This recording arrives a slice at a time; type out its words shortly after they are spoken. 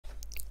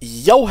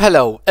Yo,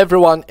 hello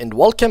everyone, and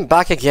welcome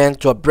back again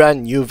to a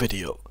brand new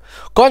video.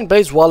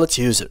 Coinbase wallet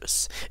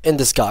users. In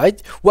this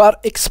guide, we are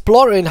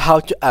exploring how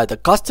to add a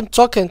custom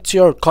token to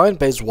your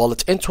Coinbase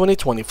wallet in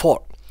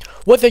 2024.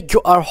 Whether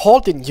you are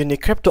holding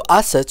unique crypto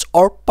assets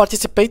or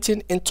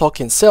participating in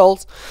token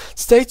sales,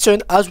 stay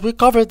tuned as we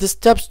cover the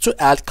steps to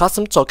add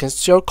custom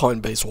tokens to your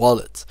Coinbase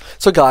wallet.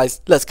 So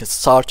guys, let's get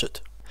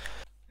started.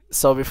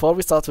 So before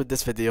we start with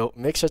this video,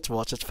 make sure to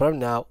watch it from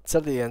now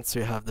till the end so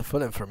you have the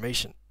full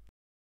information.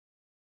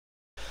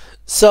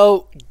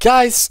 So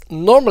guys,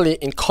 normally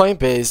in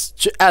Coinbase,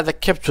 to add a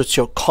crypto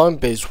to your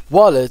Coinbase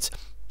wallet,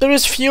 there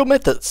is few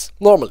methods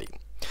normally.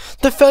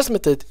 The first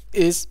method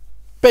is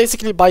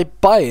basically by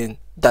buying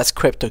that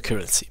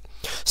cryptocurrency.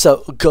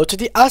 So go to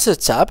the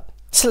Assets tab,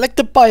 select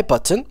the Buy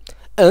button,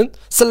 and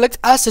select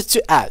Assets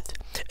to add.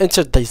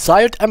 Enter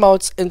desired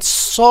amounts and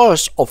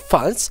source of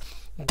funds,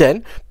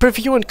 then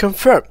preview and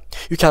confirm.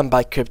 You can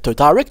buy crypto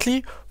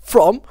directly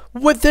from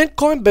within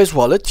Coinbase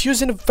wallet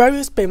using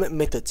various payment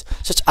methods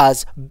such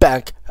as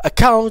bank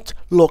account,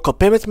 local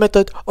payment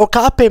method, or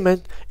card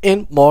payment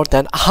in more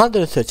than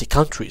 130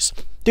 countries.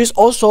 There's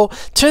also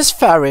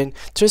transferring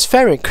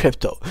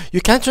crypto. You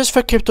can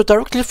transfer crypto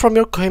directly from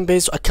your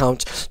Coinbase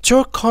account to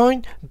your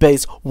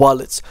Coinbase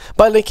wallets.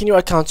 By linking your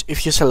account,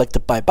 if you select the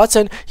buy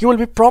button, you will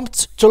be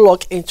prompted to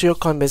log into your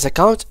Coinbase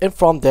account, and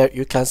from there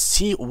you can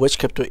see which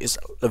crypto is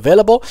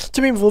available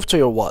to be moved to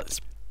your wallet.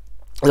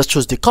 Let's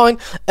choose the coin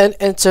and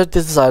enter the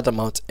desired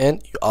amount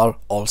and you are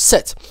all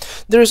set.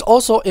 There is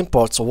also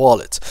import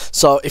wallet.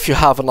 So if you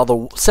have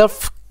another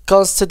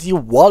self-custody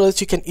wallet,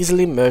 you can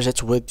easily merge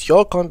it with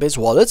your Coinbase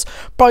wallet.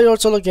 Prior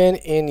to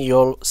login in,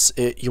 you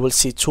will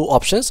see two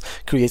options: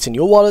 create a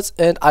new wallet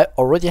and I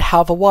already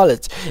have a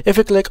wallet. If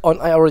you click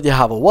on I already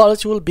have a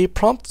wallet, you will be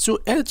prompted to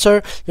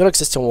enter your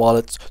existing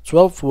wallet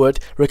 12-word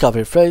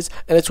recovery phrase,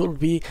 and it will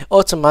be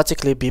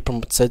automatically be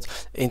promoted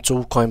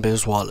into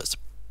Coinbase wallet.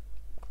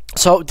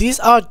 So these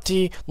are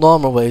the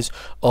normal ways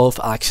of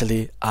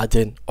actually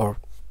adding, or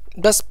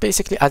that's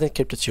basically adding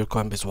crypto to your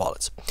Coinbase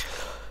wallet.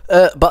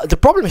 But the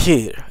problem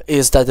here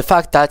is that the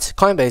fact that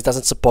Coinbase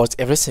doesn't support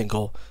every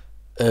single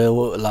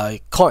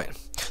coin.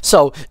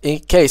 So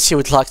in case you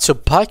would like to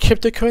buy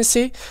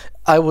cryptocurrency,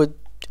 I would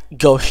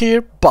go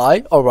here,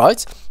 buy,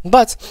 alright,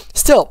 but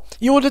still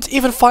you wouldn't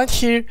even find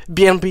here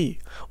BNB.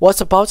 What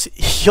about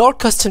your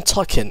custom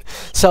token?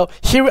 So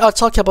here we are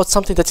talking about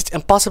something that is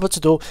impossible to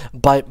do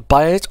by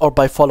buying it or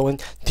by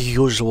following the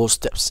usual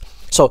steps.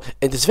 So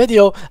in this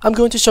video, I'm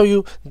going to show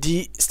you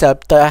the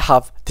step that I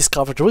have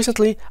discovered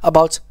recently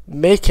about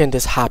making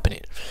this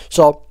happening.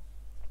 So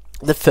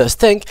the first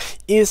thing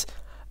is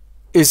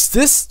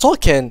this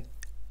token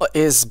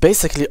is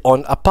basically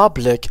on a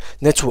public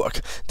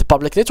network. The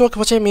public network,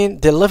 what I mean,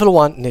 the level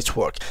 1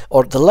 network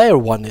or the layer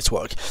 1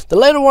 network. The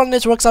layer 1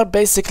 networks are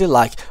basically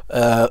like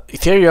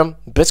Ethereum,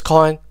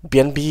 Bitcoin,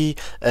 BNB,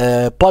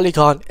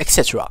 Polygon,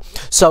 etc.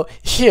 So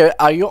here,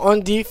 are you on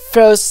the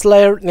first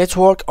layer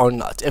network or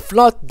not? If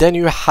not, then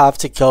you have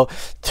to go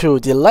through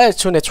the layer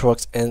 2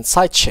 networks and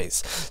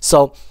sidechains.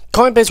 So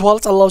Coinbase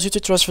Wallet allows you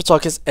to transfer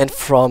tokens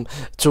from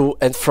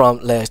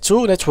layer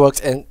 2 networks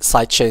and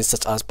sidechains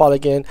such as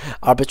Polygon,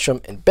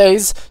 Arbitrum, and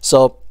Base.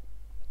 So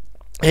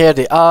here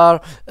they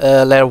are.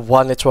 Layer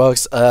 1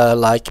 networks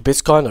like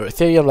Bitcoin or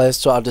Ethereum. Layer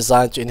 2 are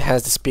designed to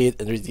enhance the speed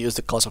and reduce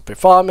the cost of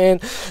performing.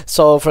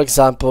 So for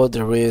example,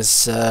 there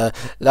is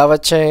Lava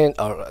Chain,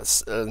 or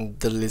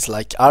there is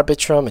like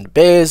Arbitrum and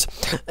Base.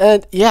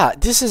 And yeah,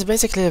 this is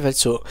basically level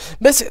 2.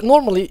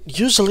 Normally,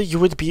 usually you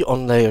would be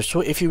on layer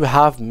 2 if you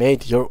have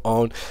made your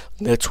own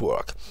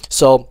network.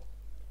 So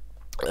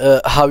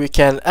how you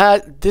can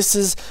add this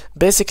is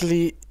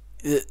basically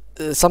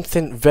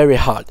something very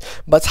hard,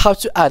 but how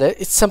to add it?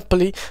 It's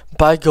simply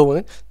by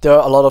going. There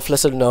are a lot of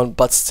lesser known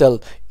but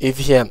still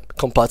EVM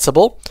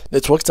compatible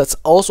networks that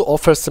also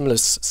offer similar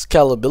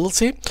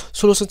scalability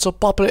solutions to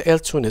popular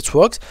L2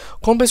 networks.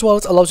 Coinbase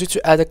Wallet allows you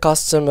to add a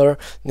customer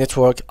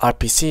network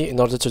RPC in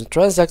order to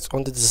transact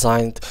on the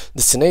designed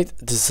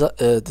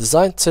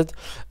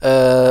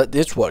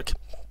network.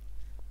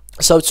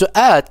 So to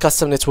add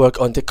custom network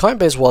on the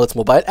Coinbase Wallet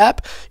mobile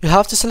app, you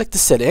have to select the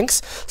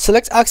settings,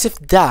 select active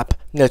dApp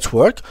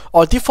network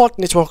or default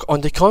network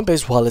on the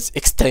Coinbase Wallet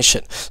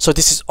extension. So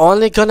this is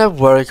only gonna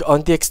work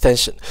on the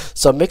extension.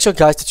 So make sure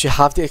guys that you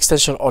have the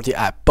extension or the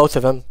app. Both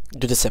of them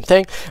do the same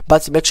thing,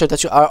 but make sure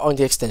that you are on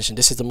the extension.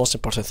 This is the most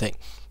important thing.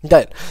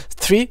 Then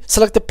 3,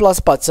 select the plus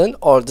button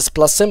or this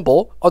plus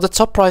symbol on the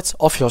top right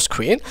of your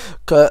screen.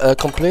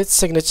 Complete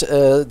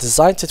signature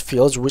design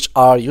fields which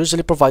are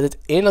usually provided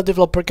in a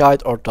developer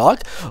guide or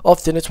doc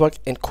of the network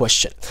in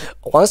question.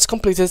 Once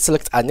completed,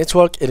 select add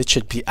network and it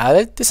should be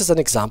added. This is an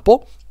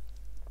example.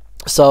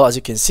 So as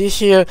you can see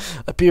here,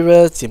 a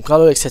period, theme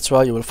color,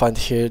 etc. You will find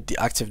here the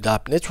active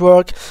dApp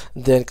network.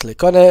 Then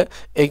click on it.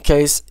 In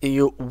case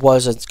you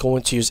wasn't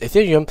going to use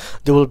Ethereum,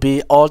 there will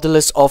be all the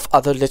list of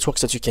other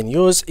networks that you can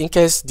use. In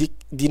case the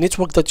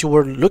network that you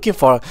were looking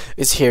for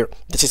is here,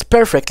 this is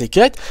perfectly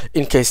good.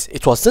 In case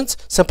it wasn't,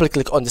 simply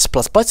click on this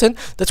plus button.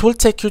 That will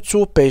take you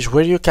to a page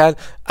where you can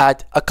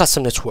add a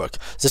custom network.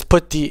 Just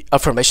put the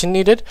information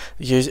needed.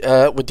 Use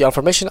with the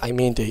information, I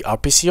mean the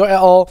RPC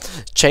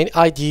URL, chain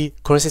ID,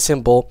 currency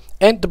symbol,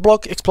 and the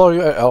block explorer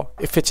URL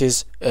if it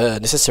is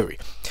necessary.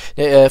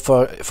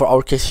 For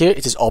our case here,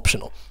 it is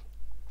optional.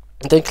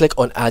 Then click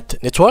on add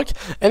network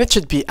and it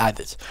should be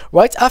added.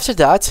 Right after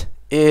that,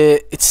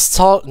 it's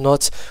still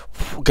not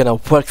gonna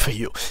work for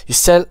you. You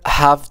still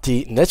have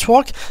the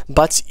network,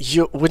 but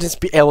you wouldn't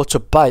be able to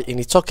buy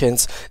any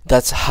tokens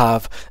that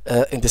have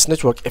in this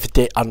network if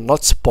they are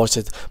not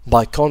supported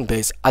by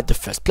Coinbase at the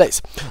first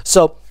place.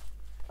 So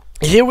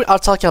here we are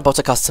talking about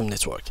a custom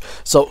network.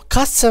 So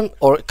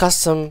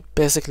custom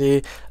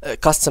basically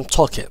custom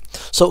token.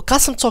 So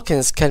custom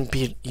tokens can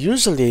be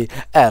usually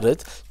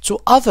added to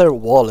other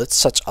wallets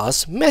such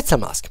as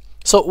MetaMask.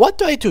 So what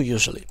do I do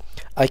usually?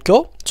 I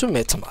go to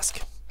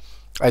MetaMask.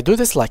 I do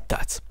this like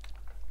that.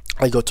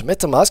 I go to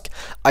MetaMask,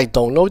 I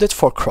download it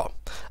for Chrome.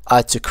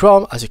 Add to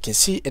Chrome, as you can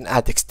see, and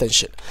add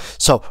extension.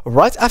 So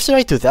right after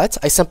I do that,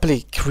 I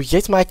simply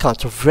create my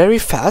account very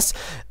fast.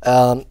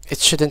 It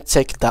shouldn't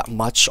take that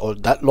much or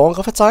that long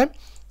of a time.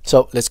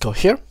 So let's go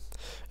here.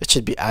 It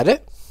should be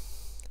added.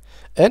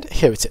 And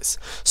here it is.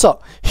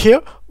 So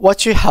here,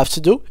 what you have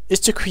to do is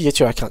to create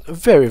your account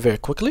very, very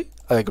quickly.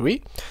 I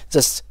agree.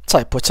 Just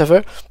type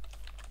whatever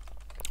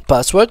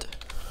password.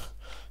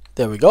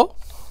 There we go.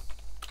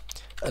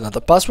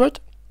 Another password.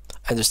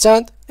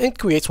 Understand, and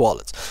create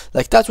wallet.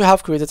 Like that, we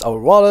have created our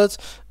wallet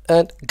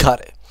and got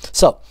it.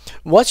 So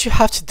what you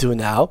have to do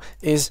now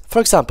is, for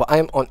example,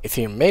 I'm on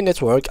Ethereum main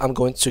network. I'm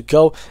going to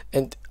go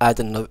and add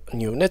a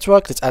new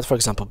network. Let's add, for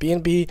example,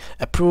 BNB,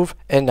 approve,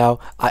 and now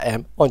I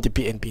am on the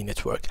BNB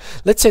network.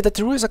 Let's say that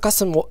there is a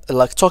custom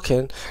like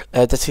token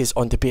that is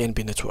on the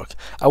BNB network.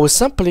 I will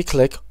simply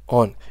click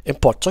on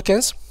import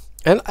tokens,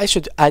 and I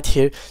should add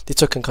here the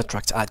token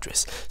contract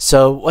address.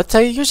 So what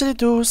I usually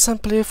do,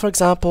 simply, for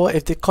example,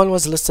 if the coin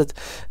was listed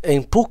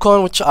in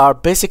PooCoin, which are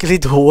basically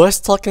the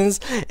worst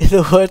tokens in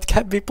the world,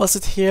 can be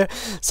posted here.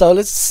 So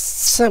let's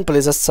simply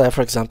just say,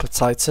 for example,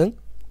 Titan.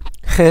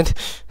 And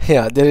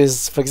yeah, there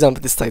is, for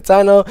example, this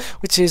Titano,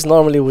 which is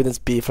normally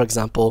wouldn't be, for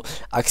example,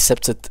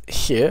 accepted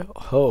here.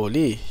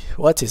 Holy,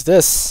 what is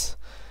this?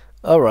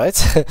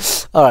 Alright,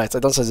 alright, I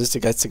don't suggest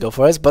you guys to go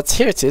for it, but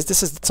here it is.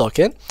 This is the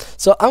token.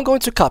 So I'm going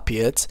to copy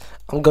it.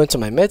 I'm going to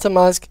my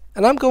MetaMask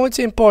and I'm going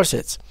to import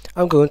it.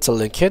 I'm going to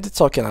link here the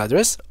token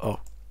address. Oh,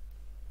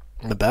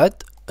 my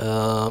bad.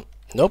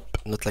 Nope,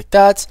 not like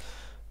that.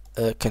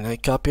 Can I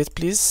copy it,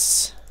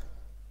 please?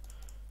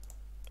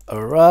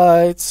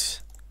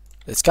 Alright,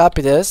 let's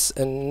copy this,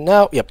 and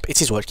now, yep,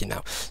 it is working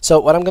now.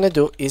 So what I'm gonna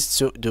do is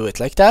to do it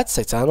like that.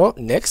 Saitano,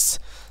 next,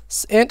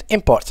 and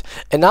import,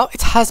 and now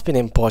it has been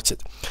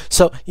imported.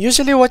 So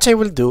usually what I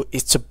will do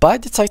is to buy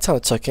the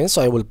Titano token.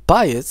 So I will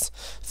buy it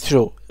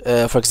through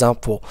for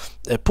example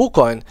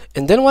PooCoin,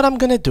 and then what I'm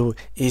gonna do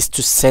is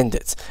to send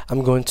it.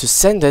 I'm going to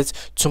send it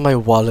to my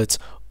wallet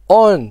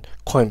on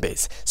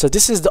Coinbase. So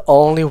this is the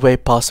only way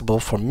possible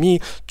for me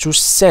to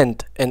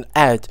send and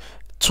add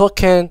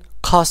token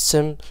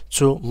custom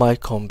to my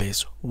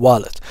Coinbase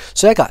wallet.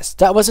 So yeah guys,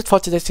 that was it for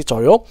today's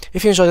tutorial.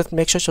 If you enjoyed it,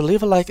 make sure to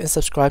leave a like and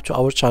subscribe to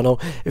our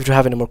channel. If you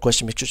have any more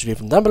questions, make sure to leave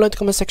them down below in the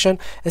comment section,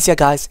 and see you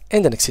guys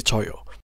in the next tutorial.